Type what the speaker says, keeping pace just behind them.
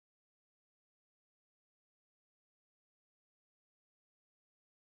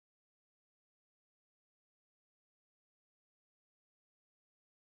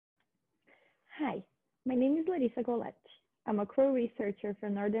Hi, my name is Larissa Golett. I'm a Crow researcher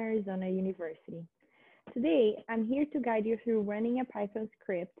from Northern Arizona University. Today, I'm here to guide you through running a Python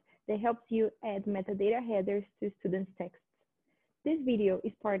script that helps you add metadata headers to students' texts. This video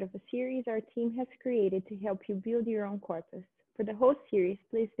is part of a series our team has created to help you build your own corpus. For the whole series,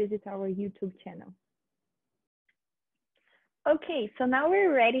 please visit our YouTube channel. Okay, so now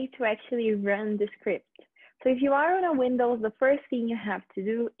we're ready to actually run the script. So if you are on a Windows, the first thing you have to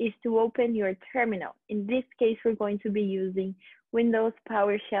do is to open your terminal. In this case, we're going to be using Windows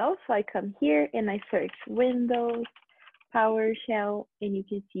PowerShell. So I come here and I search Windows PowerShell, and you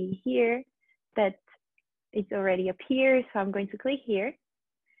can see here that it's already appears. So I'm going to click here.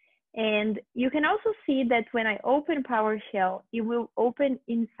 And you can also see that when I open PowerShell, it will open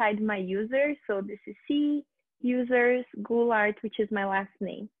inside my user. So this is C users Goulart, which is my last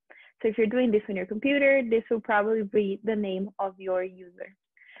name. So if you're doing this on your computer, this will probably be the name of your user.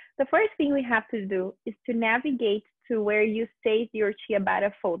 The first thing we have to do is to navigate to where you saved your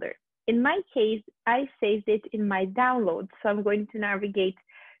CIABATTA folder. In my case, I saved it in my downloads. So I'm going to navigate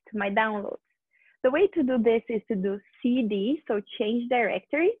to my downloads. The way to do this is to do CD, so change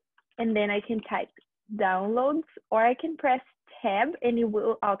directory, and then I can type downloads, or I can press tab and it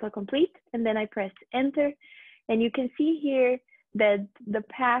will autocomplete, and then I press enter. And you can see here that the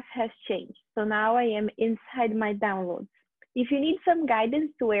path has changed. So now I am inside my downloads. If you need some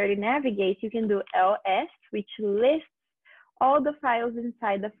guidance to where to navigate, you can do ls, which lists all the files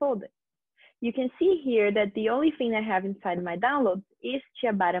inside the folder. You can see here that the only thing I have inside my downloads is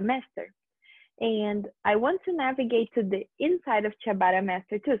CIABATTA master. And I want to navigate to the inside of CIABATTA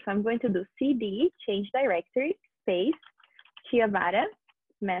master too. So I'm going to do cd, change directory, space, CIABATTA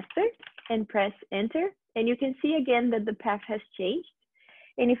master, and press enter. And you can see again that the path has changed.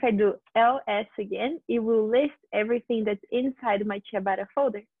 And if I do ls again, it will list everything that's inside my CIABATTA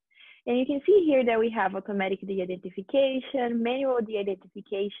folder. And you can see here that we have automatic de-identification, manual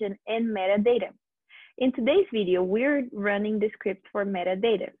de-identification, and metadata. In today's video, we're running the script for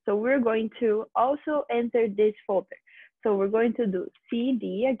metadata. So we're going to also enter this folder. So we're going to do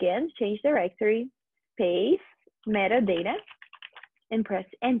cd again, change directory, space, metadata, and press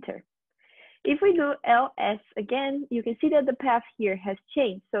enter. If we do ls again, you can see that the path here has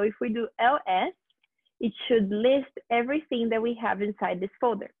changed. So if we do ls, it should list everything that we have inside this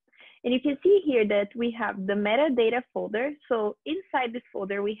folder. And you can see here that we have the metadata folder. So inside this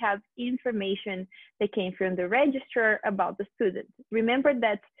folder, we have information that came from the registrar about the student. Remember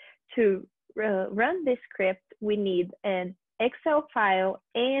that to run this script, we need an Excel file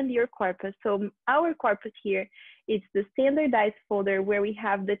and your corpus. So our corpus here is the standardized folder where we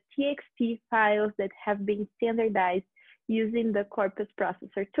have the txt files that have been standardized using the corpus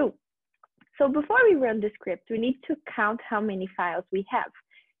processor tool. So before we run the script, we need to count how many files we have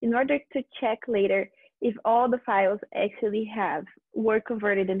in order to check later if all the files actually were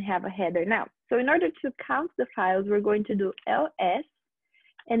converted and have a header now. So in order to count the files, we're going to do ls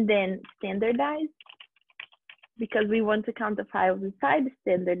and then standardized, because we want to count the files inside the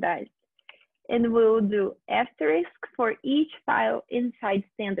standardized. And we'll do asterisk for each file inside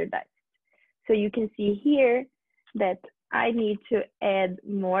standardized. So you can see here that I need to add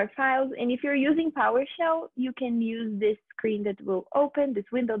more files. And if you're using PowerShell, you can use this screen that will open,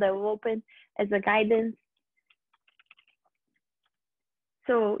 this window that will open as a guidance.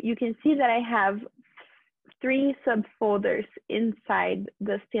 So you can see that I have 3 subfolders inside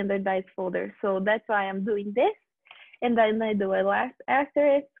the standardized folder. So that's why I'm doing this. And then I do a last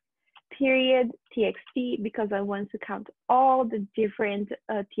asterisk, period, txt, because I want to count all the different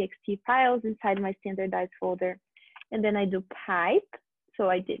txt files inside my standardized folder. And then I do pipe. So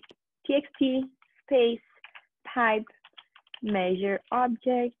I did txt space pipe measure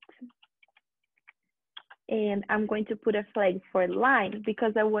object. And I'm going to put a flag for line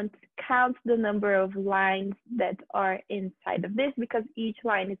because I want to count the number of lines that are inside of this, because each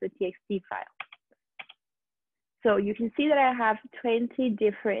line is a txt file. So you can see that I have 20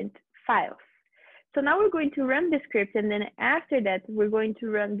 different files. So now we're going to run the script, and then after that, we're going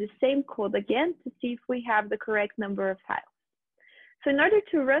to run the same code again to see if we have the correct number of files. So in order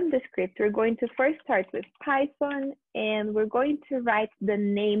to run the script, we're going to first start with Python, and we're going to write the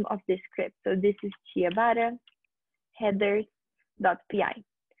name of the script. So this is CIABATTA headers.py.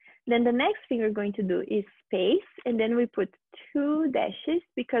 Then the next thing we're going to do is space, and then we put 2 dashes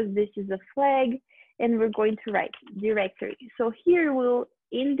because this is a flag, and we're going to write directory. So here we'll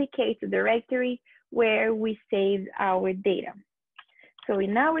indicate the directory where we saved our data. So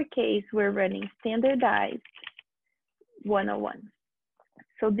in our case, we're running standardized 101.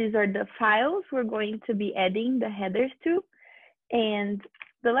 So these are the files we're going to be adding the headers to. And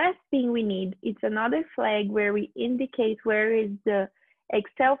The last thing we need is another flag where we indicate where is the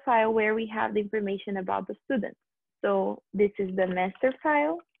Excel file where we have the information about the student. So this is the master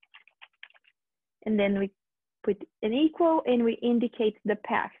file. And then we put an equal and we indicate the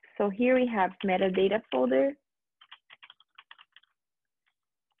path. So here we have metadata folder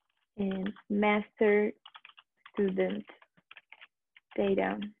and master student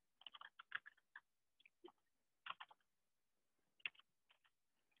data.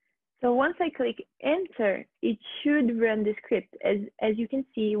 So once I click enter, it should run the script. As you can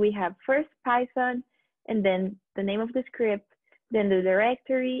see, we have first Python and then the name of the script, then the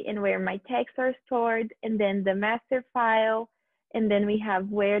directory and where my texts are stored, and then the master file, and then we have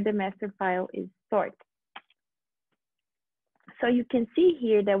where the master file is stored. So you can see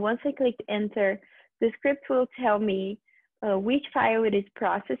here that once I click enter, the script will tell me which file it is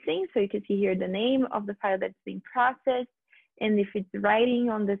processing. So you can see here the name of the file that's being processed, and if it's writing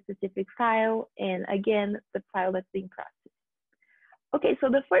on the specific file, and again, the file that's being processed. Okay, so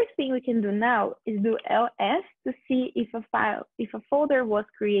the first thing we can do now is do ls to see if a folder was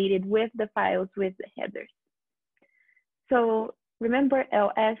created with the files with the headers. So remember,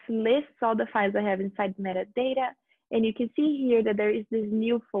 ls lists all the files I have inside metadata, and you can see here that there is this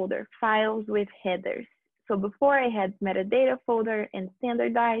new folder, files with headers. So before I had metadata folder and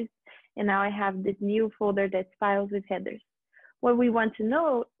standardized, and now I have this new folder that's files with headers. What we want to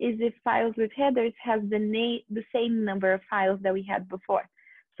know is if files with headers have the same number of files that we had before.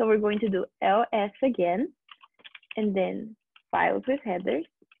 So we're going to do ls again, and then files with headers.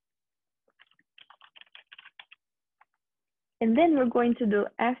 And then we're going to do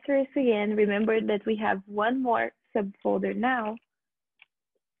asterisk again. Remember that we have one more subfolder now.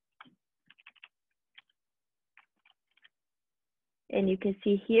 And you can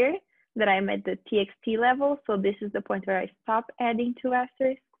see here that I'm at the txt level. So this is the point where I stop adding two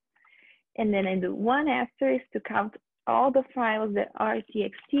asterisks. And then I do one asterisk to count all the files that are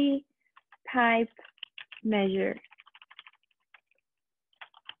txt, type, measure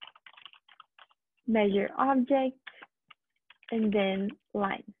object, and then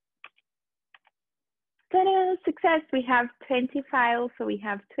line. Ta-da, success, we have 20 files. So we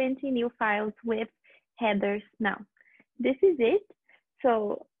have 20 new files with headers now. This is it.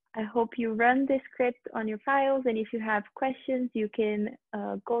 So I hope you run this script on your files, and if you have questions, you can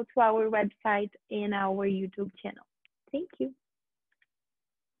go to our website and our YouTube channel. Thank you.